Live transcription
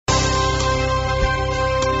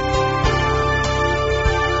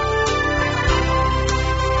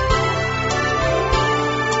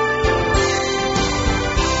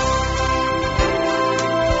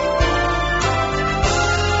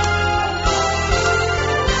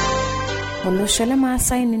Olosho le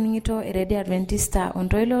Maasai niningito Ready Adventista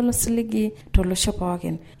ontoilo olosiligi tolosho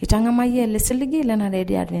pookin. Itangamayie ele siligi lena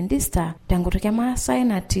Ready Adventista tenkutuk e Maasai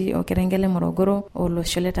natii okerengele Morogoro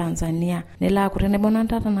olosho le Tanzania. Nela kutenebo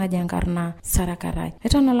nantata naji enkarna Sarakarai.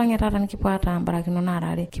 Etono lang etata nikipuata mbarakino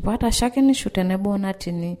narare. Kipuata Shakenisho tenebo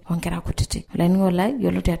natini nkera kutiti. Olainingo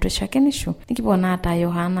yolote atu Shakenisho nikipuona ata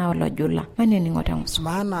Yohana olojula. Maningote ngusu.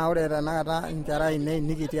 Maana ore tanakata nkera ine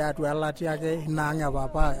nikitii atu alati ake naanga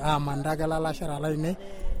papa amandake lalashara laine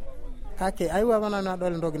kake aiwa bana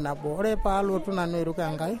nadol ntoki nabo ore paalotu nanu eruka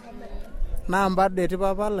enkai na mbade ti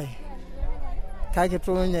papa lai kake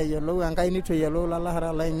tonya yellow enkai nitu yellow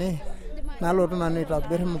lalashara laine nalotu nanu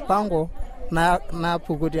itobir mpango na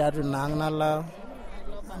pukuti atu nangala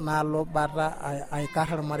nalo bata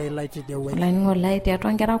aikahar mare laiti dewe lainingo laiti atu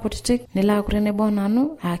nkera kutitik nila kutenebo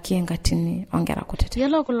nanu aki Inkatini nkera kutitik.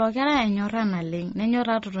 Yelo kulo kera enyora naleng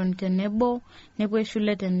nenyora totoni tenebo nepuo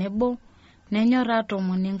shule tenebo nenyora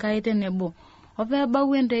tomoni nkai tenebo ope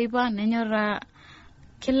bawende ipa nenyora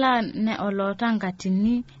kila ne olota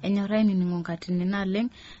Inkatini enyora ininingo Inkatini naleng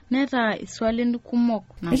neta iswali kumok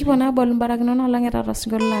na ikipona bol mbarakino no langeta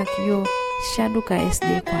tosingol laki yo shaduka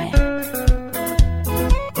SD kwaya.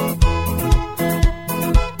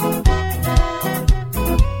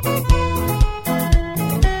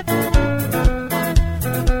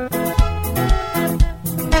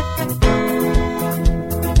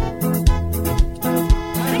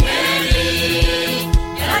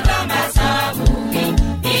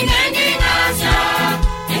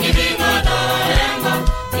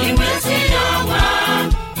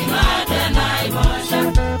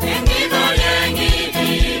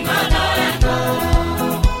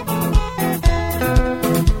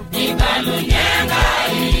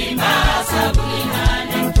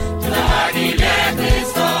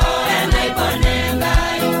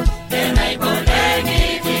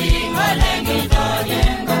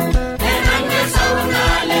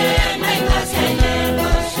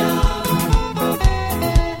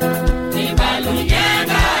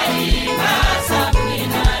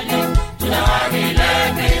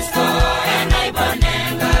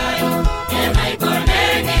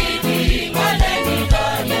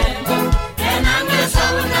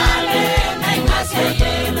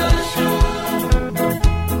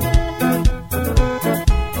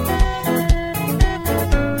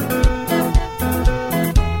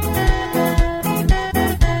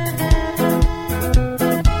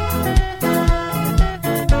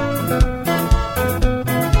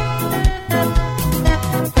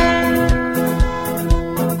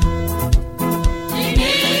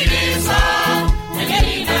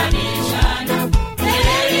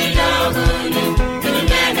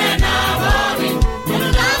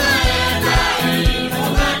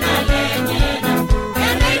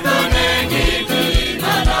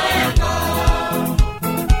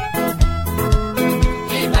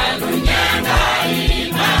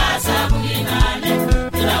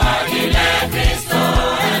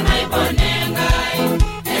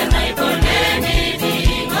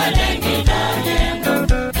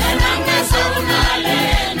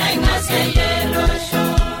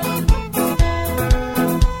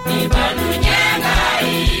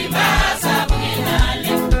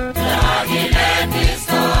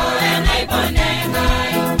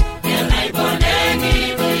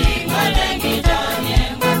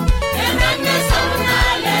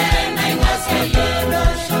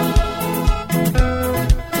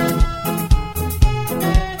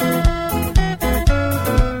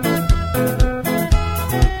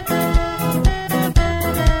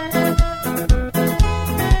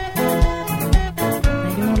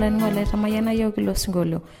 Tamayana yo kilo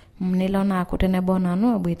singolo mnilona kutenebo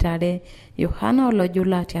nanu abitare Yohana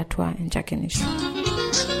olojula tiatwa Shakenisho.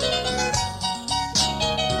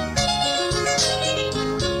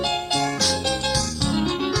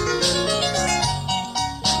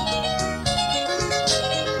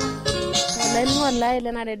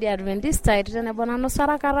 Laile na Ready Adventista itenebo nanu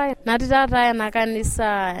Sarakarai natitata na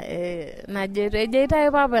kanisa na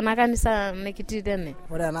jeita papa na kanisa nikititene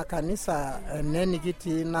ore na kanisa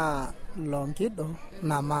nenikiti na Longido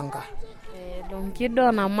na Manga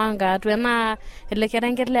Longido na Manga atwena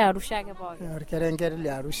elekerengele Arusha ke pooki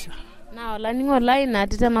elekerengele Arusha na olaningo laina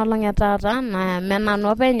titena longetata na menanu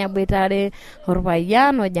openya boitare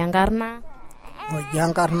orpayian ojangarna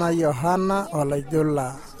Yohana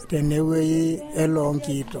olojula tenewei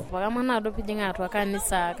elongito pakamana ado pijinga atwa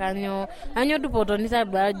kanisa anyo dupoto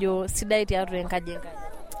nitabajo sidai tiatu enkajenga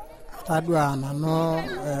tadua nano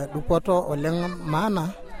dupoto oleng maana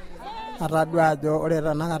atadua ajo ore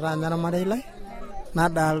tanakata nyara mareilai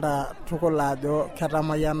nadalta tukul ajo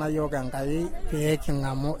ketamayiana yiok Enkai pee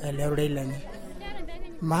king'amu ele rorei lenye.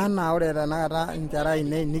 Maana ore tenakata nkera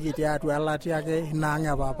ainei nikitii atua elatia ake inaang'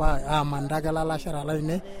 e papa amanita ake lalashera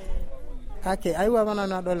lainei, kake ayieu apa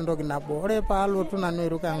nanu adol entoki nabo. Ore paalotu nanu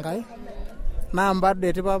airuk Enkai naa mbado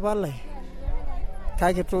etii papa lai,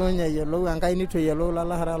 kake itu ninye eyiolou Enkai nitu eyiolou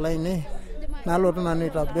lalashera lainei, nalotu nanu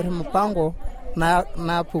aitobir mpango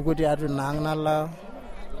napuku tiatua inaang'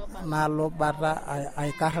 nalo bata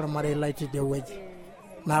aikar ormarei lai tidie wueji.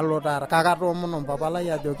 Nalo taata kake atoomono papa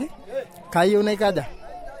lai ajoki kayieu naikaja,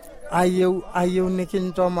 ayieu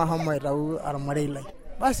nikincho mahomo aitau ormarei lai.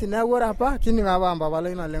 Basi neeku ore apa kining apa papa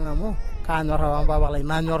lai naleng amu kaanyor apa papa lai,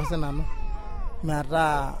 nanyor sinanu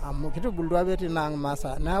metaa amu kitubulutua apa etii inaang'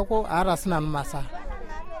 masaa, neeku aata sinanu masaa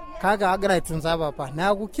kake agira aitunza papa,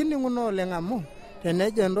 neeku kining'uno oleng amu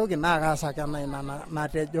tenejo entoki naa kaasaki ena ina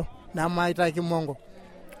natejo nemaitaki mongo.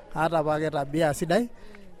 Aata apake tabia sidai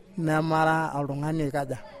nemara oltung'ani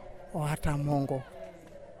aikaja oata mongo,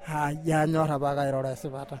 anyor apake airoro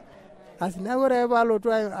esipata. Asi neeku ore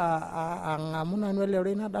paalotu ang'amu nanu ele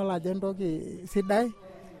rorei nadol ajo entoki sidai,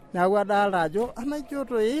 neeku adalta ajo enaijo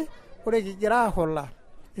toi ore kigira ahula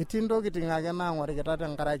etii ntokitin ake naang'orikita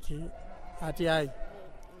tenkaraki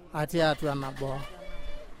atii atua nabo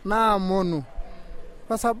naamonu,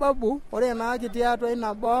 kwa sababu ore naa kitii atua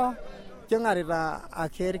ina boo king'arita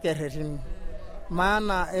ake irkerretin,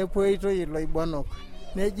 maana epoitoi iloibonok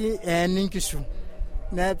neji eeni nkishu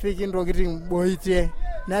nepiki ntokitin boitie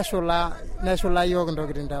neshula yiok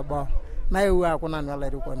ntokitin teboo. Naewuo aaku nanu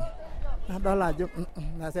olairukoni nadol ajo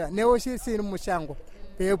neoshi sii irmushango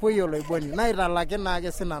peepuoi oloiboni naitalaki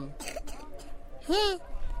naake sinanu.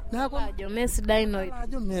 Neeku ajo meesidai ino,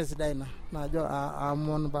 ajo meesidai ina, najo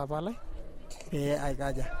aamon papa lai pee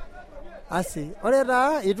aikaja. Asi ore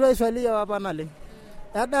taa itu aiswalia papa naleng,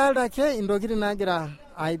 adalta ake intokitin naagira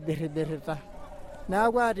aibirribirrita,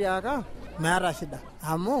 neeku atiaka meeta shida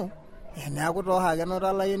amu neeku toohake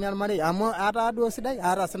notalayieni ormarei amu ataa duo sidai,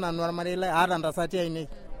 aata sinanu ormarei lai, aata ntasati ainei.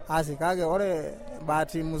 Asi kake ore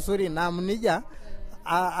bahati mzuri namu nija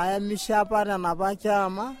ayamisha apa tenapa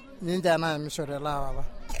kiama ninche naamisho telawa apa,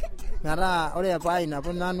 metaa ore apa ina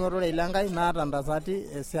nanu ororei lenkai naata ntasati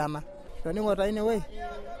esiana. Toning'o taa inewei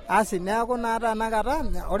asi neeku naa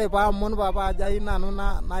tanakata ore paamon papa ajo ayieu nanu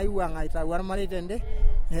naiwuang' aitau ormarei tende,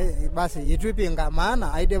 basi itu ipinga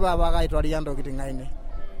maana aidipa apake aitoria ntokitin ainei.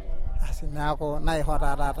 Asi neeku naisho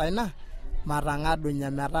taata ina matang'adunye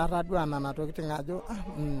metaa tadua nena tokitin ajo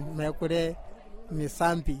mekure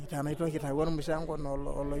misambi tenaitoki aitau ormushango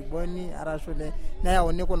oloiboni arashu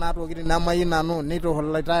neyauni kuna tokitin nemayieu nanu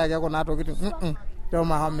nituhulitae ake kuna tokitin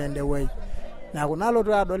mahomo ende wei. Neeku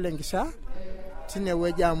nalotu adol enkisha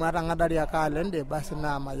tinewueji amu atang'adari ake alo ende, basi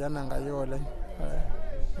naa mayian Enkai oleng.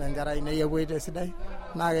 Enkerai ainei epuoito esidai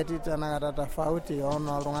naa ketii tenakata tofauti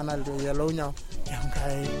oltung'anak litu eyiolou nyoo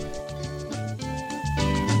Enkai.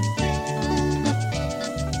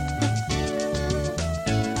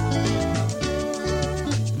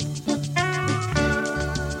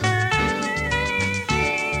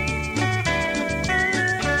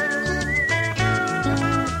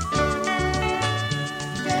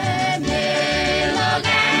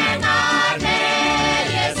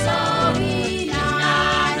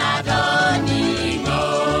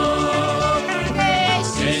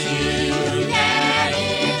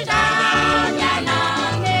 Yeah.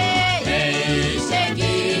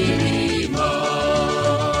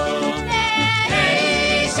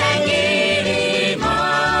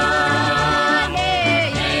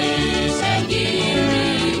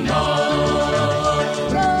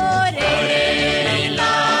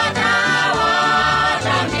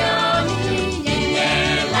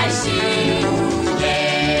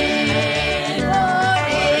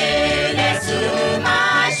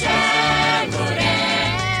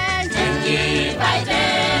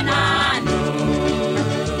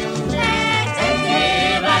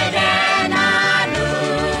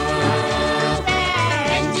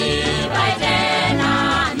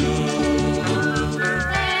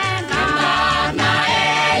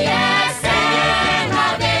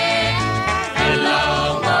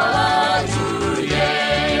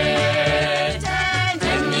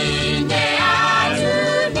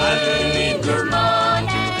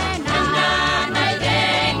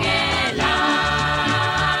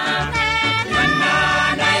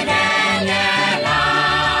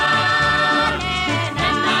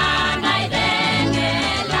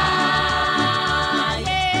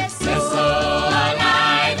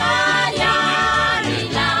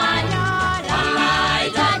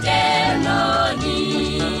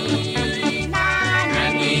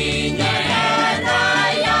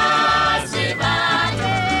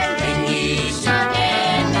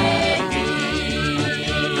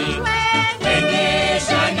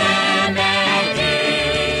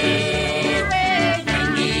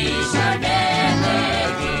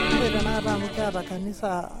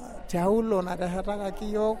 kanisa tiaulo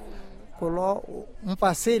natehetakaki yiok kulo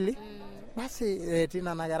mpasili basi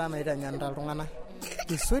tina nakera naiteng'enita iltung'anak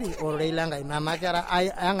isuri ororei lenkai nana kera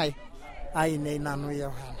engai ainei nanu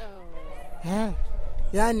Yohana.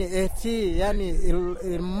 Yani yani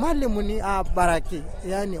ilmalimuni abaraki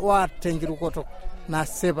yani watengirukoto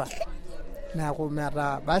nasipa neeku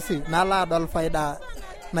meeta basi nalo adol faida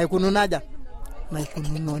naikununaja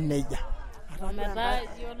naikununo neja metaa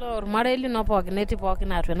yiolo ormarei lino pookin netii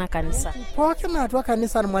pookin atua ena kanisa pookin atua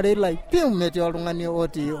kanisa ormarei lai pim metii oltung'ani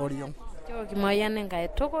otii oriong kimayian enkai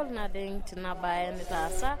tukul nadeng tinabaya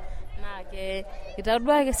nitaasa naake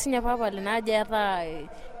itaduaki sinye papa linaje eta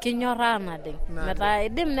kinyoraa nadeng metaa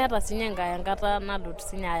idim neta sinye enkai enkata nadut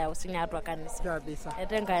sinye ayau sinye atua kanisa kabisa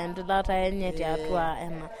etenkai endilata enye tiatua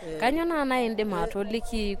ena kanyo na indim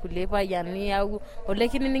atoliki kulie payiani au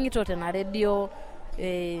olekinining'ito tena radio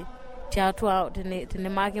tiatua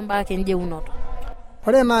tenimaki mbaa kenjeunoto.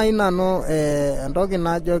 Ore nai nanu entoki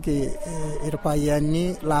najoki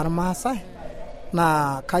irpayiani larmaasai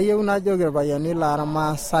na kayieu najoki irpayiani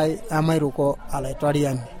larmaasai amairuko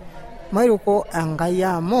alaitoriani mairuko enkai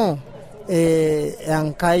amu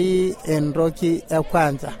enkai entoki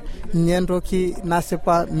ekwanza nye entoki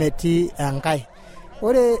nasipa metii enkai.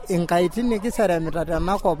 Ore inkaitini kiseremita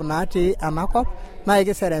tenakop natii enakop na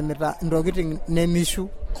kiseremita ntokitin nemishu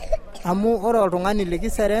amu ore oltung'ani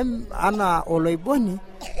likiserem ana oloiboni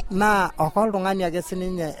na oltung'ani ake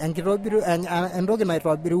sininye enkitobiru entoki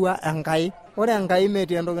naitobirua enkai. Ore enkai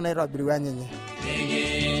metii entoki naitobirua nyenye.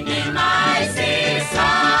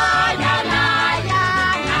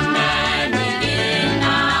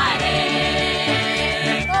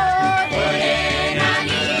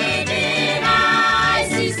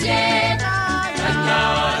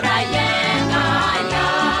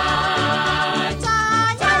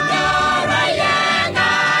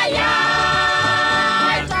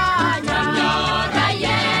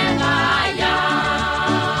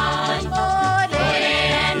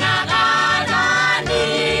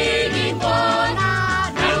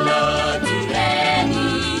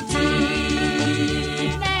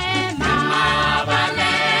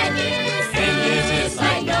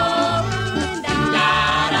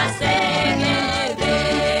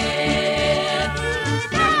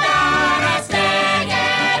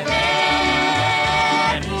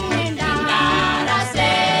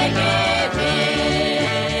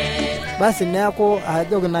 Basi neeku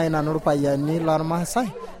ajoki nai nanu irpayiani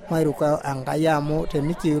lormaasai mairuko enkai amu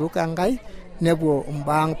tenikiruko enkai nepuo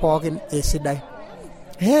mbang pookin esidai.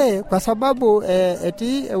 Kwa sababu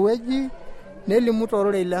etii ewueji nelimu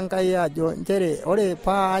tororei lenkai ajo njere ore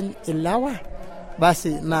paany ilewa basi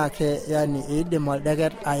nake yani idim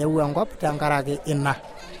oldeket ayeu enkop tenkaraki ina.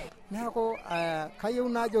 Neeku kayieu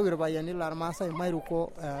najoki irpayiani lormaasai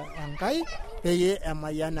mairuko enkai peyie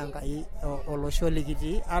emayian enkai olosho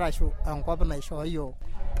likitii arashu enkop naishooyo.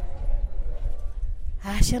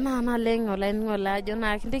 Ashana naleng olainingola ajo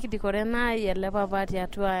na kindikidikore na yele papa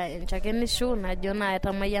tiatua Shakenisho najo na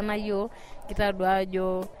etamayiana yo kitadua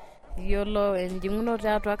ajo yiolo enjinguno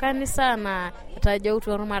tiatua kanisa na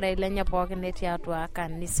etajautu ormarei lenye pookin tiatua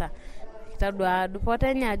kanisa. Kitadua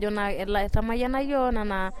dupote nya ajo na etamayiana yo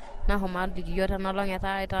na homadi yo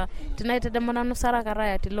tanalongeta eta tinaitedemona nusara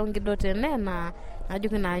karaya tilongido tene na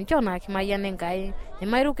najuki na nchona kimayian enkai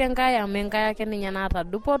emairuke enkai amenkai yake ninye naata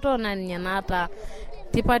dupoto na ninye naata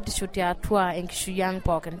tipati shuti atua enkishuyang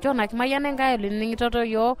poken nchona kimayian enkai liningitoto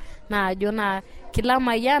yo na ajo na kila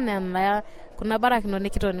mayana na kuna barakino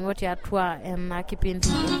nikitoningoti atua na kipindi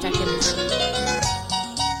Shakenisho.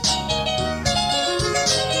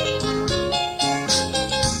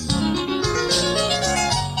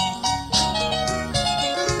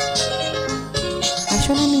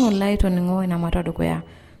 Ashona ningo laito ningo ina matado kwa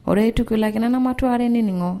ore tukula na matuare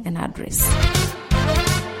ningo en address.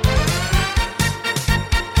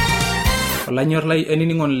 Olanyor lai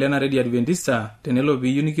eniningon lena Radio Adventista tenelo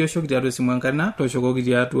biyu nikioshoki tiatua simu enkana toshokoki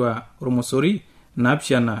tiatua ormosori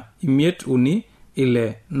napshana imiet uni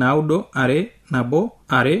ile naudo are nabo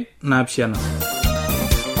are napshana.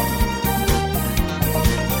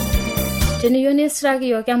 Teniyoni siraki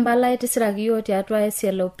yo kambala itisiraki yo tiatua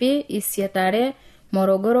SLOP isietare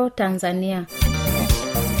Morogoro, Tanzania.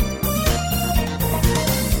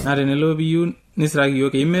 Na tenelo biyu nisiraki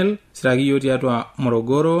yo email siraki yo tiatua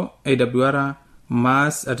Morogoro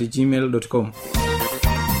awr@gmail.com.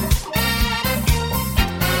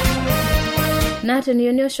 Na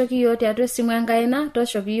teniyoni oshoki yo tiatua simu enkaina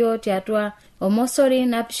toshoki yo tiatua omosori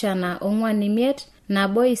napishana ongwani miet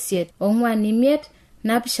nabo isiet ongwani miet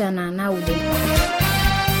napishana naudo.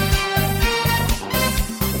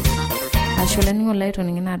 asholeni olai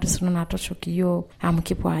toningina adusunu na toshokiyo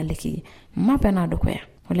amkipo aliki mape na dokoya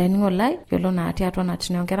oleni olai yolo na ati atwa na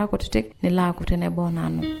tine nkera kutiti nila kutene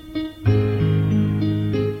bonano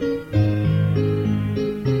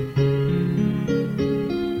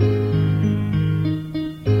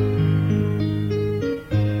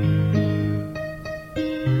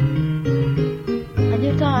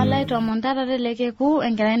alai to montara leke ku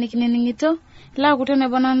engera ni kininingito la kutene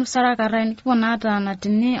bonanu saraka rain kipona ata na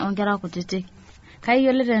tini ongera kutiti kai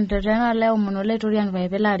yole tentena leo monole torian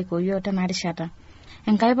vaibelari ko yo tanari shata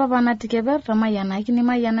enkai papa na tikeber tamayana kini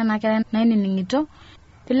mayana na kera na niningito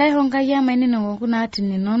pilai honga ya mainino kuna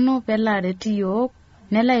tini nono pelare tiyo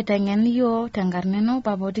nela itangeni yo tangarneno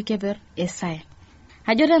papa tikeber esai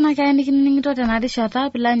ajora na kera ni kininingito tanari shata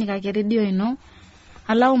pilani ka keredio ino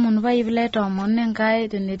alau munu bai bileta omone ngai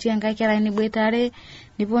tenetia ngai kera ni boitare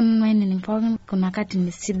nipon nweni nipokin kuna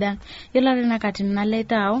katini sida yela rena katini na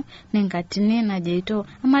letao nenkatini na jeito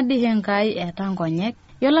amadi hengai etangonyek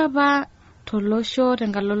yola ba tolosho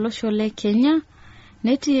tengalolosho le Kenya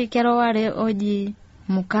neti kero ware oji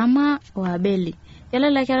mukama wa Abeli yela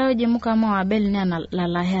la kero oji mukama wa Abeli na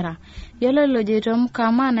la hera yela lo jeito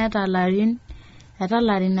mukama na talarin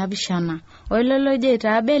atalarin abishana oilolo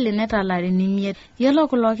jeita Abeli netalarin imiet yelo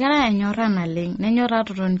kulo kera enyora naleng nenyora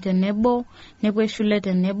toton tenebo nepo shule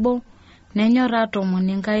tenebo nenyora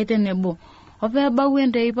tomoni ngai tenebo ope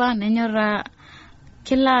bawende ipa nenyora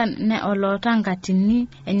kila ne olotanga tini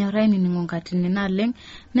enyora ningo ngatini naleng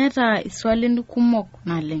neta iswalin kumok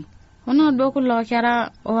naleng ona do kulo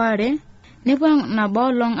kera oare nepo na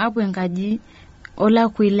bolong apo enkaji ola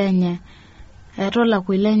kuilenye etola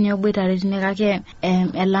kuilenye oboitare tine kake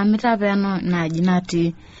elamita peno na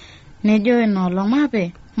jinati nejo eno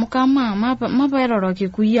lomape mukama mapa eroroki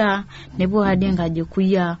kuya nebo hadi ngaje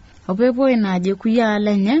kuya opepo inaje kuya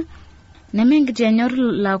lenye nemengiti enyor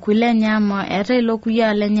la kuilenye ama eta ilo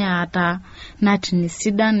kuya lenye ata natini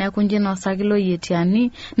sida na kunjino sakilo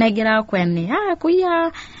yetiani negira kwene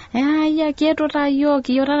kuya ya kieto tayo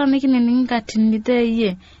kiyora nikini ningatinite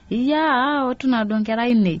ye iya otuna donkera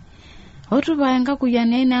ine otu baenga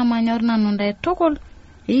kuyane ina amanyor nanonda tokol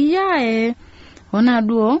iya ona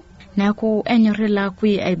duo naku enyorila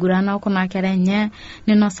kui aigurana kuna kerenye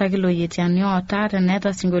nino sakilo yetiani ota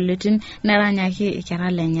teneta singoletin neranyaki ikera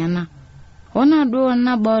lenyana ona duo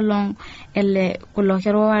na bolong ele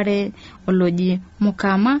kulokero ware oloji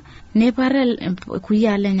mukama ne parel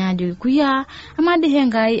kuya lenyajo kuya amadi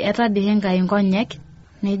hengai eta de hengai ngonyek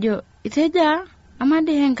nejo iteja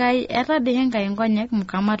amadi hengai eta de hengai ngonyek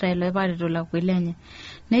mukama ta ile pare to la kuilenye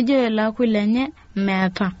nejo la kuilenye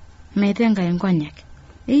mete ngai ngonyek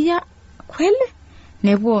iya kwele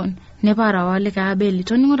nebon ne para wale ka Abeli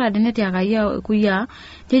to ngora de neti akaya kuya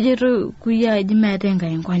jejeto kuya jimete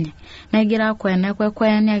ngai ngonyek nagira kwene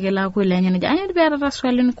kwene agela kuilenye ne anya de bera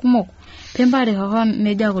raswalin kumok pembare ho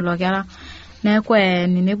ne jagulokera ne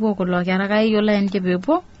kwene ne bo kulokera kai yola enke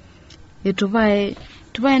bepo etubai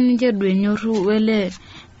nje dwenyoru wele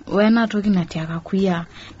wena toki natiaka kuya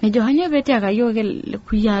nejo hanya beti akayo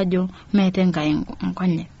kuyajo mete ngai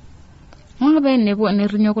nkonye ngabe nebo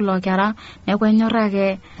nerunyo kulokera ne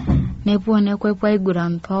kwenyorage nebo ne kwepwa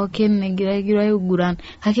iguran token ne gira iguran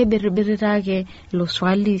kake berbetake lo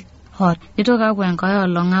swali hot nitoka kwenkayo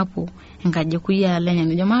longapu enkaje kuya lenye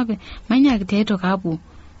nejo mabe manya kiteto kapu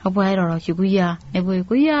apo airoro kikuya nebo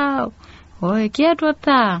kuya oe kieto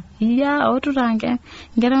ta iya oturange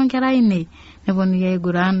ngera ine nebo ni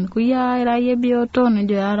iguran kuya ira yebioto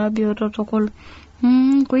nejo ara bioto tokol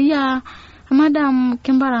kuya madam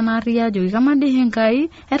kimbara na riajo kama de henkai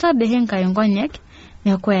eta de henkai ngonyek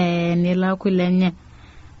ne kwe ni la kulenye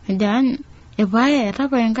jan ebaye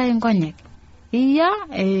eta kwe henkai ngonyek iya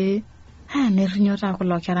ne rinyota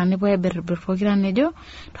kulokera ne boye berbefokira nejo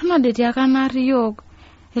tona de tia kana riyo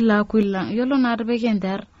ela kuila yolo na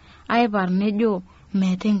rebekender aibar nejo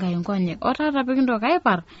metenga ngonyek ota rabekindo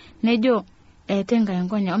kaibar nejo etenga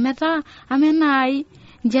ngonyek ometa amenai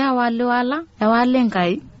njawale wala ewale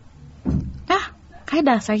ngai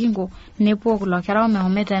kaida sakingo nepo kulokera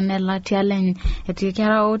ometa ne latialen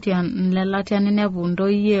etikera otian le latian ne bundo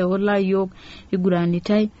ye ola yok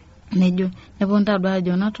iguranitai nejo nebonta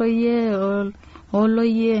dwajo nato ye olo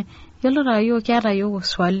ye yolo rayo kyara yo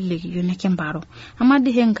swali le yone kembaro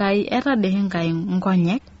amadi henkai eta de henkai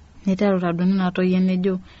ngonyek netero radoni nato ye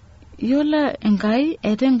nejo yola enkai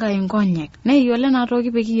etengai ngonyek ne yola nato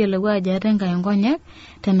kipeki yele waja etengai ngonyek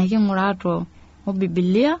teneke ngurato o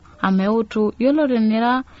Biblia ameutu yolo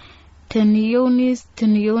renera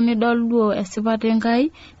teniyeuni dol duo esipata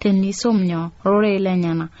Enkai tenisom nyoo rorei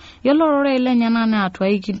lenyana. Yiolo rorei lenyana naa atua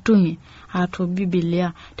ikitumie atua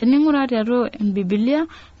Biblia. Tening'uraa tiatua Biblia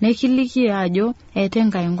nekiliki ajo eeta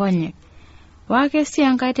Enkai nkonyek. Wake sii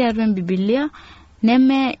Enkai tiatua Biblia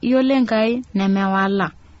neme yiolo Enkai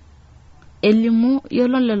nemewala. Elimu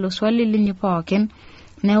yiolo lelo swali linyi pookin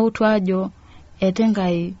neutu ajo eeta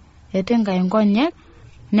Enkai nkonyek.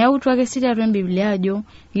 Neutu ake sii tiatua Biblia ajo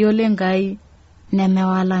yiolo Enkai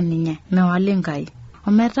nemewala ninye, mewala Enkai.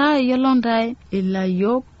 Ometaa yiolo ntae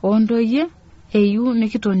ilayiok ontoyie eyiu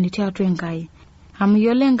nikitoni tiatua Enkai. Amu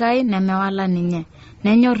yiolo Enkai nemewala ninye.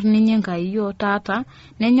 Nenyor ninye Enkai yiok taata,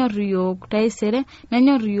 nenyor yiok taisere,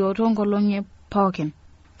 nenyor yiok toonkolong'i pookin.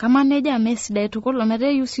 Kama neja mesidai tukul, ometaa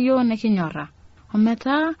eyiu sii yiok nikinyorra.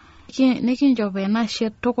 Ometaa nikinchop enashe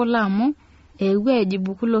tukul amu eewuo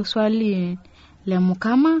aijibu kulo swali le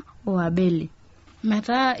Mukama o Abeli.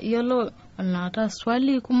 Metaa yiolo onaata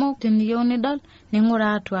swali kumok teniyieu nidol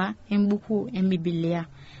ning'uraa atua embuku Biblia.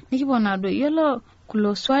 Nikipona duo yiolo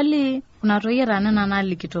kulo swali unatoyera nena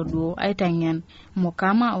nalikito duo aiteng'en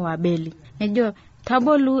Mukama o Abeli. Nejo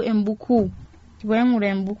tabolu embuku. Kipuo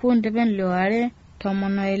embuku Ntepen Liware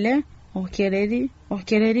 16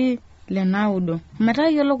 okereri le 9. Metaa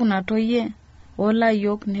yiolo kuna toyie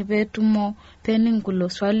olayiok nepetumo pening kulo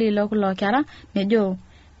swali lo kulo kera nejo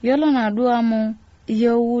yiolo naduo amu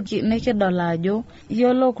yieu nikidol ajo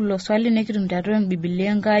yiolo kulo swali nikitum tiatua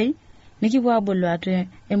Biblia Enkai nikipuo abolu atua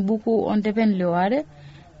embuku Ntepen Liware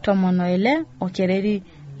 16 okereri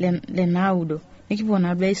le 9. Nikipuo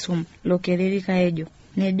naduo aisum lo kereri kaejo.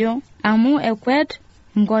 Nejo amu ekwet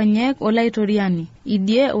nkonyek olaitoriani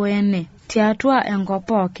idie oene tiatua enkop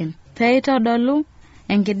pookin peitodolu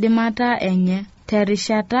enkidimata enye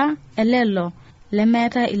terishata elelo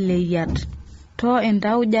lemeeta ileyiat to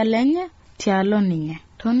entauja lenye tialo ninye.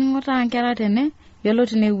 Toning'utaa nkera tene yiolo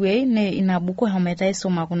tinewuei ne inabuku homeita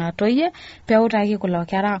isoma kuna toyie peutaki kulo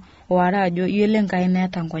kera wara ajo yiolo Enkai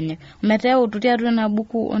neeta nkonyek. Metaa eutu tiatua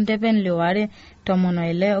enabuku Ntepen Liware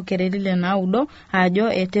 16 okereri le 9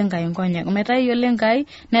 ajo eeta Enkai nkonyek. Metaa yiolo Enkai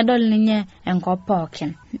nedol ninye enkop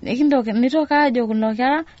pookin. Nitoka ajo kulo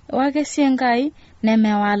kera wake sii Enkai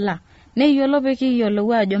nemewala. Neyiolo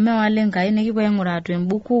pekiyiolou ajo mewala Enkai nikipuo aing'uraa atua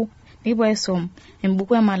embuku nikipuo aisom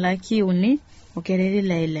embuku Malaki 3 okereri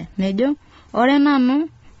le 6. Nejo ore nanu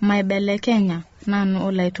maibelekenya nanu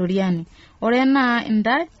olaitoriani. Ore naa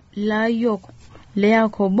indae layiok le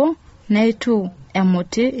Yakobo neitu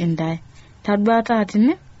emuti indae. Tadua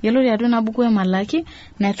taatine yiolo tiatua ina buku Malaki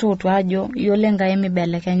netuutu ajo yiolo Enkai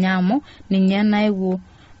mibelekenya amu ninye naewuo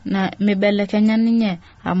na mibelekenya ninye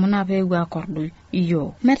amu napeewuo akordu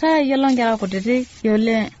iyo. Metaa yiolo nkera kutiti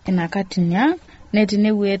yiolo Inkatini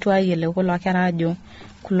netinewuo etu ayielou kulo kera ajo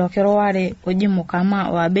kulo kera ware oji Mukama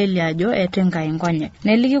o Abeli ajo eeta Enkai nkonyek.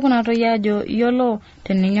 Neliki kuna toyie ajo yiolo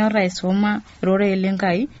teninyorra aisoma rorei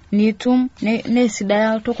leNkai nitum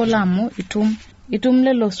nesidai tukul amu itum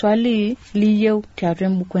lelo swali liyieu tiatua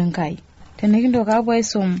embuku Enkai. Tenikintoka apuo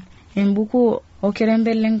aisom embuku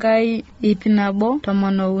okerembe leNkai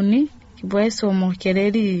 113 kipuo aisom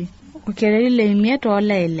okereri le 5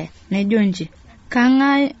 ole 6. Nejo nji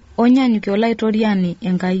kang'ae onyanyuke olaitoriani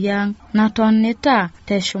Enkai ang' natonita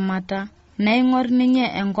teshumata naing'or ninye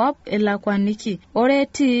enkop ilakwaniki ore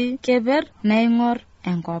etii keper naing'or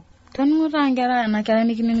enkop. Toning'utaa nkera ena kera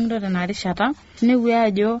nikining'ito tenarishata tinewuo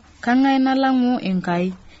ajo kang'ae nalang'u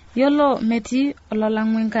Enkai. Yiolo metii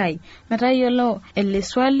ololang'u Enkai. Metaa yiolo ele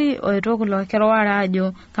swali oito kulo kera ware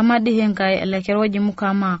ajo kamadihe Enkai ele kera oji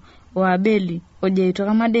Mukama o Abeli ojeito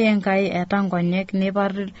kamadihe Enkai eeta nkonyek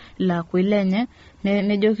nipar lakui lenye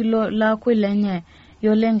nejo kilo lakui lenye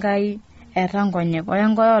yiolo Enkai eeta nkonyek. Ore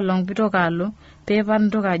enkai olong pitoka alo peipar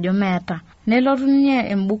ntoki ajo meeta. Nelotu ninye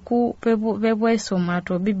embuku pepuo aisoma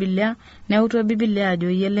atua Biblia neutu Biblia ajo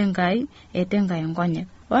yiolo Enkai eeta Enkai nkonyek.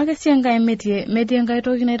 Wake sii Enkai metii Enkai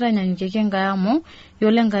toki naitanyanyukieki Enkai amu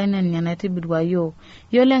yiolo Enkai nenia naitibirua yiok.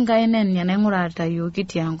 Yiolo Enkai nenia naing'urarita yiok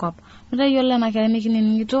kitii enkop. Metaa yiolo ena kera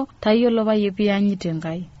nikining'ito tayiolo paye pianyit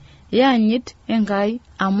Enkai. Yanyit Enkai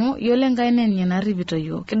amu yiolo Enkai nenia naripito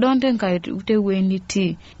yiok. Kidonte Enkai tewuei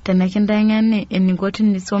nitii tenekinteng'eni eniko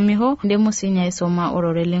tenisomiho ndemo sinya isoma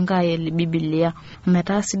orore leNkai le Biblia.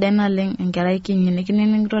 Metaa sidai naleng enkerai kinyi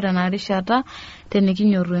nikining'ito tenarishata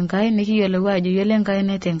tenikinyoru Enkai nikiyiolou ajo yiolo Enkai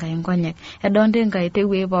neeta Enkai nkonyek. Edonte Enkai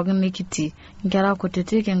tewuei pookin nikitii. Nkera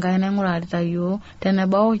kutitik Enkai naing'urarita yiok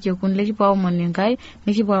tenebau kekun likipuo aomon Enkai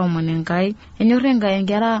nikipuo aomon Enkai. Enyor Enkai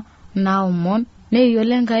nkera naomon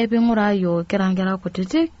neyiolo Enkai ping'uraa yiok kira nkera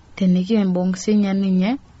kutitik tenikimbung sinya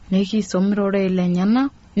ninye nikisom rorei lenyana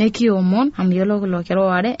nekiomon amu yiolo kulo kera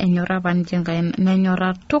ware enyora apa ninche Enkai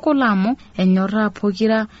nenyora tukul amu enyora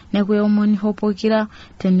pokira nepuo eomoniho pokira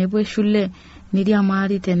tenebo eshule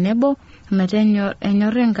niriamari tenebo metaa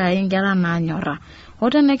enyor Enkai nkera naanyora.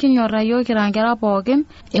 Ore nekinyora yiok kira nkera pookin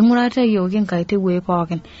ing'urata yiok Enkai tewuei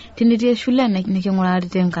pookin. Tenitii eshule niking'urari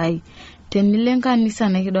Enkai. Tenile kanisa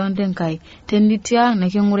nekidonte Enkai. Tenitia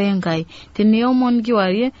neking'ure Enkai. Teniomon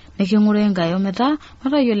kiwarie neking'ure Enkai. Metaa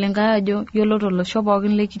yiolo Enkai ajo yiolo tolosho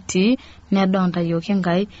pookin lekitii nedonta yiok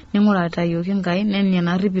Enkai, ning'urata yiok Enkai, nenia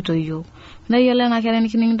naripito yiok. Yiolo ena kera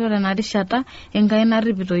nikining'ito tena rishata Enkai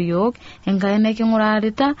naripito yiok, Enkai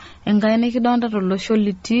neking'urarita, Enkai nekidonta tolosho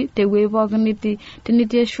litii tewuei pookin litii.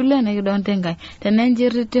 Tenitii eshule nekidonte Enkai.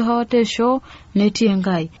 Tenenjiritiho tesho netii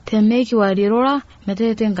Enkai. Tenekiwarie rura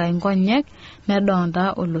metaa Enkai nkonyek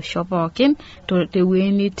nedonta olosho pookin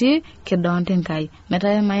tewuei nitii kidonte Enkai.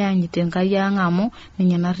 Metaa mayanyit Enkai ang' amu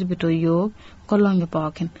ninye naripito yiok kolong'i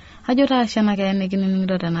pookin. Ajo taasha ena kera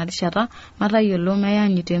nikining'ito tena rishata matayiolo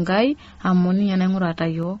mayanyit Enkai amu ninye naing'urata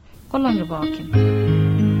yiok kolong'i pookin.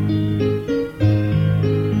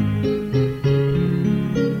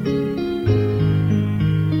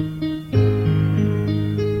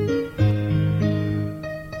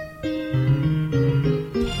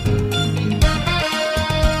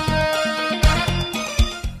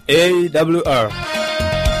 AWR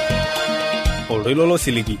Oltoilo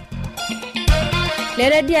Siligi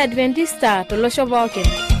Leredi Adventista tolosho pookin.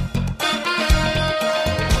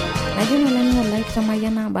 Ajino lanyo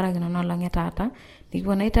laikitamayana baragina nolonge tata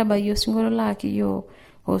nikiwa naitabayo singolo laki yo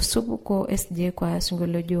osubuko SJ kwa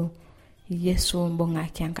singolo jo Yesu mbonga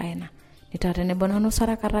kiangaina nitata ne bonano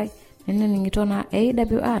sarakarai nene ningitona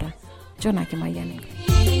AWR jona kimayane.